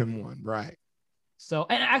 you owe him one, right? So,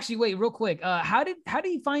 and actually, wait, real quick. How did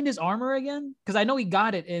he find his armor again? Because I know he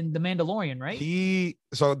got it in The Mandalorian, right?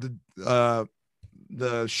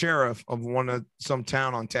 The sheriff of some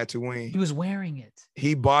town on Tatooine, he was wearing it.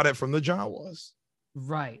 He bought it from the Jawas.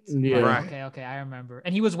 Right. Yeah. Right. Okay, I remember.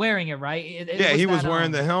 And he was wearing it, right? He was wearing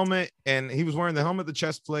the helmet, and he was wearing the helmet, the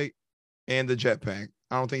chest plate, and the jetpack.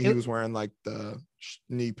 I don't think he was wearing like the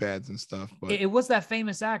knee pads and stuff. But it was that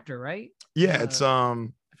famous actor, right? Yeah, it's I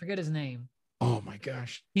forget his name. Oh my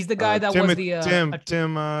gosh. He's the guy that was the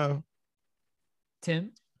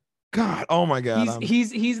Tim. God, oh my God. He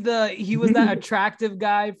was that attractive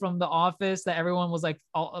guy from The Office that everyone was like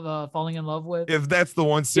falling in love with. If that's the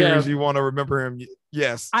one series you want to remember him,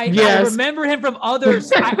 yes. I remember him from others.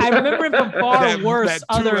 I remember him from far worse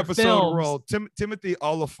other films. Role. Timothy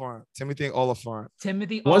Oliphant.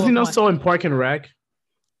 Was he not so in Park and Rec?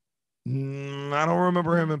 I don't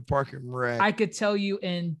remember him in Park and Rec. I could tell you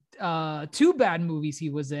in two bad movies he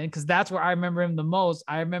was in, because that's where I remember him the most.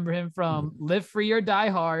 I remember him from Live Free or Die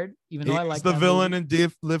Hard, even though I like the villain in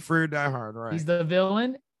Live Free or Die Hard, right? He's the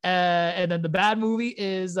villain. And then the bad movie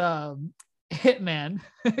is Hitman.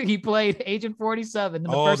 He played Agent 47 in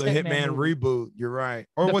the first Hitman reboot. You're right.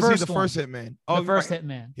 Or was he the first Hitman? The first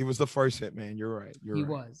Hitman. He was the first Hitman. You're right. He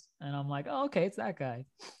was. And I'm like, oh, okay, it's that guy.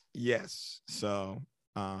 Yes. So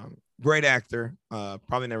great actor.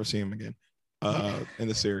 Probably never see him again in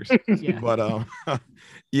the series. Yeah. But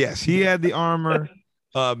yes, he had the armor.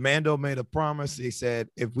 Mando made a promise. He said,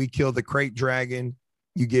 if we kill the crate dragon,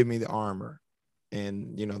 you give me the armor.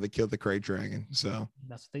 And they killed the crate dragon. So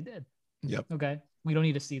that's what they did. Yep. Okay. We don't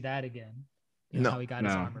need to see that again. How he got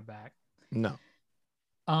his armor back. No.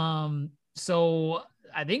 So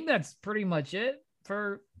I think that's pretty much it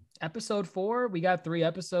for episode 4. We got 3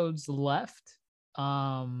 episodes left.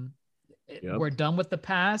 We're done with the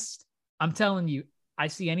past. I'm telling you, I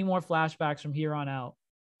see any more flashbacks from here on out,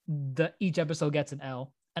 each episode gets an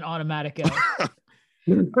automatic L.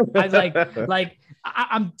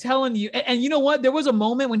 I'm telling you, and you know what? There was a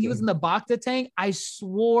moment when he was in the Bacta tank. I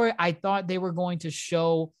swore I thought they were going to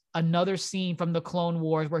show another scene from the Clone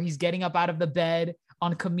Wars where he's getting up out of the bed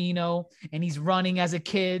on Camino and he's running as a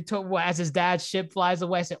kid as his dad's ship flies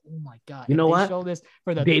away. I said, "Oh my god!" You know what? Show this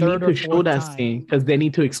for the they third need or to fourth show that time. scene because they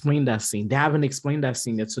need to explain that scene. They haven't explained that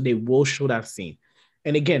scene yet, so they will show that scene.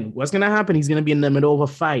 And again, what's gonna happen? He's gonna be in the middle of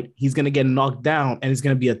a fight. He's gonna get knocked down, and it's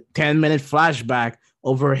gonna be a 10-minute flashback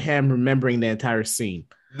over him remembering the entire scene.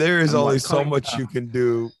 There is only so much you can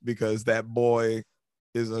do because that boy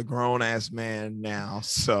is a grown-ass man now.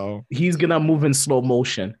 So he's gonna move in slow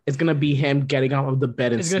motion. It's gonna be him getting out of the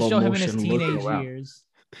bed in slow motion. It's gonna show him in his teenage years.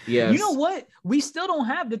 Yes. You know what? We still don't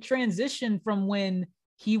have the transition from when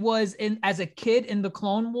he was in as a kid in the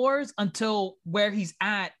Clone Wars until where he's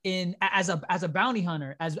at as a bounty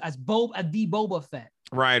hunter, as the Boba Fett.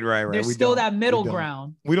 Right. There's still that middle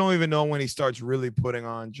ground. We don't even know when he starts really putting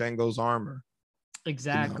on Jango's armor.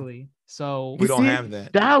 Exactly. So we don't have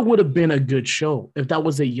that. That would have been a good show if that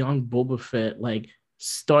was a young Boba Fett, like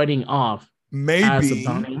starting off. Maybe as a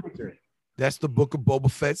bounty hunter. That's the Book of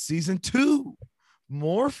Boba Fett season 2.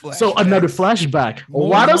 More flashbacks. So another flashback.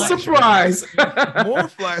 What a surprise. More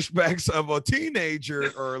flashbacks of a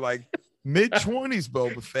teenager or like mid-20s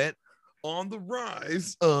Boba Fett on the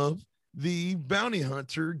rise of the Bounty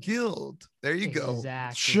Hunter Guild. There you go.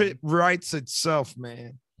 Shit writes itself,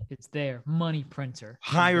 man. It's there. Money printer.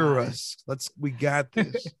 Hire us. We got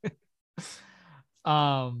this.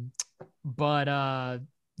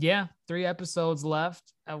 Yeah, 3 episodes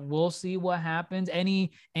left. We'll see what happens. Any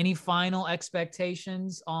final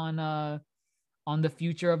expectations on the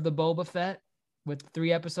future of the Boba Fett? With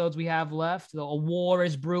 3 episodes we have left, a war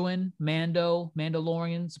is brewing.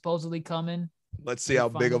 Mandalorian supposedly coming. Let's see how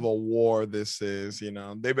big of a war this is.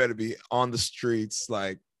 They better be on the streets,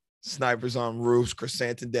 like snipers on roofs,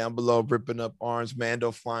 Chrysanthemum down below, ripping up arms,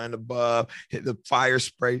 Mando flying above, hit the fire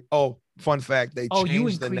spray. Oh, fun fact, they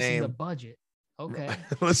changed the name. The budget. Okay.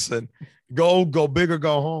 Listen, go big or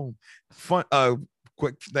go home. Fun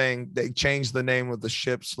quick thing, they changed the name of the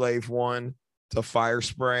ship Slave 1 to Fire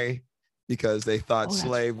Spray because they thought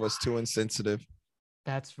Slave was too insensitive.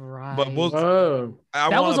 That's right. But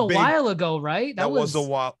that was a while ago, right? That was a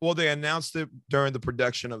while. Well, they announced it during the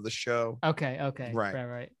production of the show. Okay.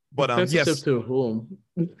 Right. But yes. To whom?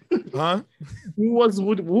 Huh? Who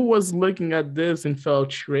was looking at this and felt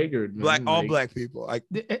triggered? Man? All black people.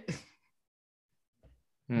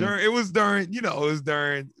 It was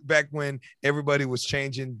during back when everybody was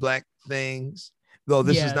changing black things. Though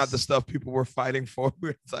this is not the stuff people were fighting for.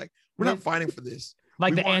 It's like we're not fighting for this.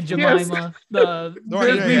 Like the Aunt Jemima, the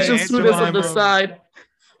students on the side.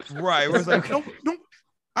 Right. It was like, don't.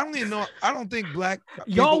 I don't even know. I don't think black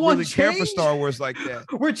people really care for Star Wars like that.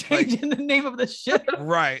 We're changing the name of the ship.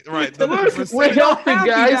 Right. We're helping,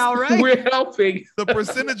 guys. Now, right? We're helping. The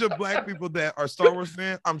percentage of black people that are Star Wars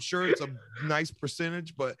fans, I'm sure it's a nice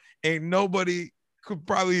percentage, but ain't nobody could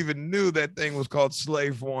probably even knew that thing was called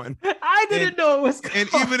Slave 1. I didn't know it was called. And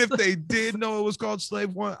even if they did know it was called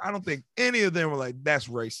Slave 1, I don't think any of them were like, that's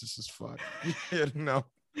racist as fuck. We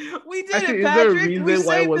did it, Patrick. We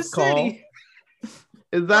saved the city.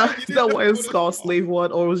 Is that why it's called Slave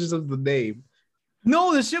One, or was it just the name?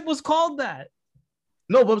 No, the ship was called that.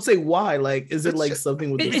 No, but I'm saying why? Like, is it like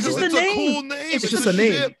something with the It's just story? a name. A cool name. It's just a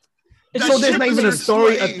name. Ship. So there's not even a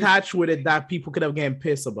story slave. attached with it that people could have gotten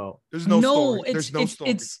pissed about. There's no story. There's no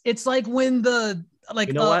story. It's like when the like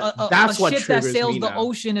You know what? a That's what ship that triggers sails me the now.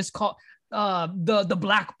 ocean is called the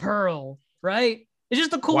Black Pearl, right? It's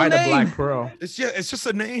just a cool Why name. the Black Pearl? It's just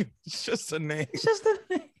a name. It's just a name. It's just a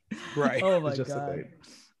name. Right. Oh my It's just a god. name.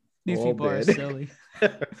 These All people are dead. silly.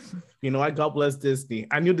 You know, God bless Disney.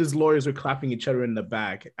 I knew these lawyers were clapping each other in the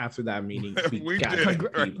back after that meeting. We got did.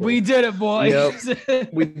 people. We did it, boys. Yep.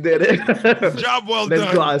 We did it. Job well Let's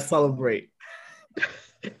done. go out and celebrate.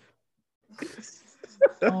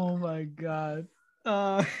 Oh my god.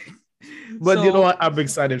 But So- you know what? I'm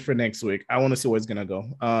excited for next week. I want to see where it's gonna go.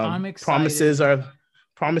 I'm excited.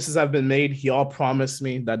 Promises have been made. Y'all promised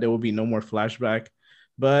me that there will be no more flashback,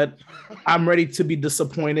 but I'm ready to be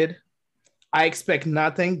disappointed. I expect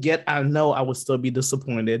nothing, yet I know I will still be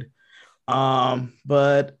disappointed.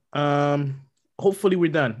 But hopefully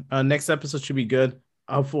we're done. Next episode should be good.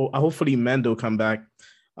 Hopefully Mendo come back.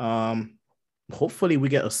 Hopefully we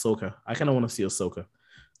get Ahsoka. I kind of want to see Ahsoka,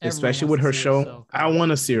 especially with her show. Ahsoka. I want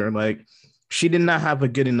to see her. Like, she did not have a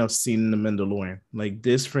good enough scene in The Mandalorian. Like,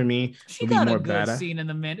 this for me She would be got more a good badass. scene in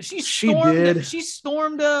the man. She did.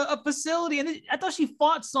 stormed a facility, and I thought she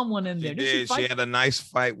fought someone in there. She Did did. fight? She had a nice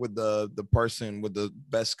fight with the person with the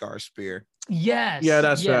Beskar spear. Yes. Yeah,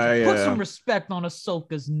 that's right, Put yeah. some respect on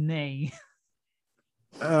Ahsoka's name.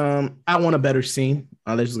 I want a better scene.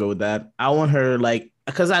 Let's just go with that. I want her, like,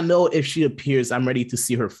 because I know if she appears, I'm ready to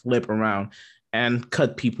see her flip around and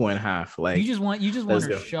cut people in half. Like, You just want let's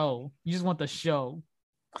her go. show. You just want the show.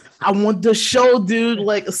 I want the show, dude.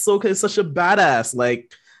 Like, Ahsoka is such a badass.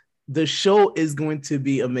 Like, the show is going to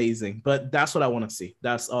be amazing. But that's what I want to see.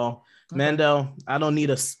 That's all. Okay. Mando, I don't need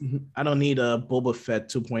a Boba Fett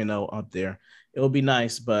 2.0 up there. It will be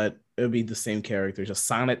nice, but it'll be the same character, just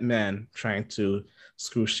silent man trying to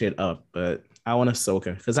screw shit up. But I want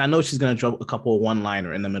Ahsoka because I know she's gonna drop a couple of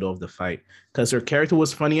one-liner in the middle of the fight because her character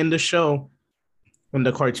was funny in the show, in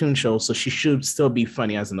the cartoon show, so she should still be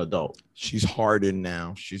funny as an adult. She's hardened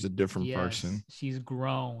now. She's a different Yes, person. she's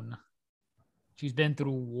grown. She's been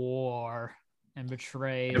through war and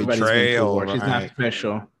betrayal. Everybody's been through Betrayal, war. She's not right.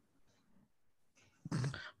 special.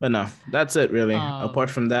 But no, that's it really. Apart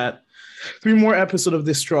from that, 3 more episodes of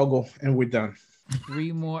this struggle and we're done.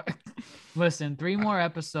 3 more. Listen, 3 more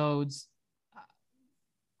episodes.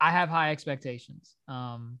 I have high expectations.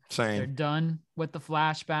 They're Same. done with the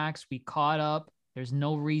flashbacks. We caught up. There's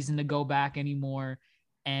no reason to go back anymore.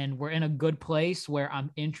 And we're in a good place where I'm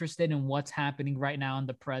interested in what's happening right now in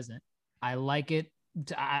the present. I like it.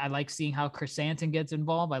 I like seeing how Chrysanthemum gets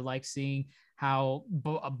involved. I like seeing how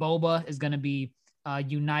Boba is going to be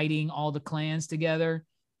uniting all the clans together.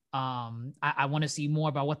 I want to see more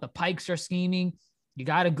about what the Pikes are scheming. You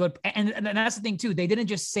got a good, and that's the thing too. They didn't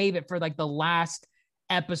just save it for like the last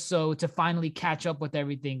episode to finally catch up with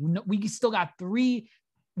everything. We still got 3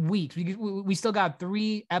 weeks. We still got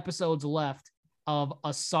 3 episodes left of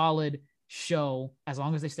a solid show as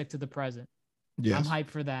long as they stick to the present. Yes. I'm hyped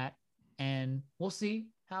for that. And we'll see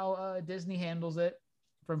how Disney handles it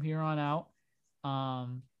from here on out.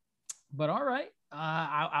 But all right.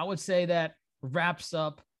 I would say that wraps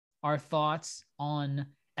up our thoughts on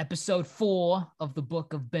episode 4 of the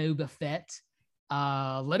Book of Boba Fett.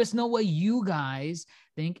 Let us know what you guys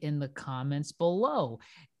think in the comments below.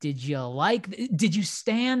 Did you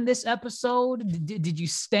stand this episode? Did you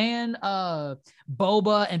stand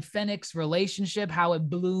Boba and Fennec's relationship, how it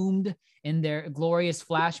bloomed in their glorious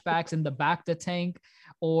flashbacks in the Bacta tank?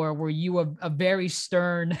 Or were you a very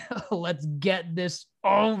stern, let's get this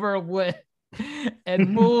over with and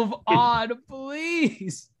move on,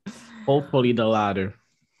 please? Hopefully the latter.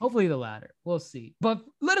 Hopefully the latter. We'll see. But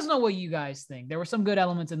let us know what you guys think. There were some good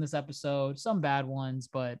elements in this episode, some bad ones,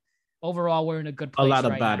 but overall, we're in a good place. A lot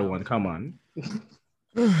of right bad now. ones. Come on.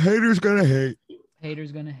 Haters gonna hate.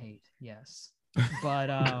 Haters gonna hate. Yes. But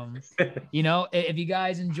if you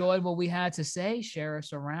guys enjoyed what we had to say, share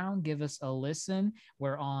us around, give us a listen.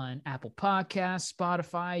 We're on Apple Podcasts,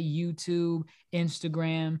 Spotify, YouTube,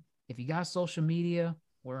 Instagram. If you got social media,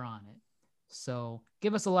 we're on it. So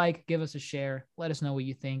give us a like, give us a share. Let us know what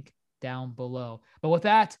you think down below. But with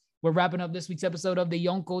that, we're wrapping up this week's episode of the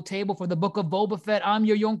Yonko Table for the Book of Boba Fett. I'm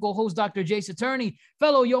your Yonko host, Dr. Jace Attorney,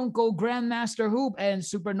 fellow Yonko Grandmaster Hoop, and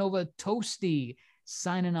Supernova Toasty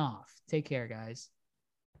signing off. Take care, guys.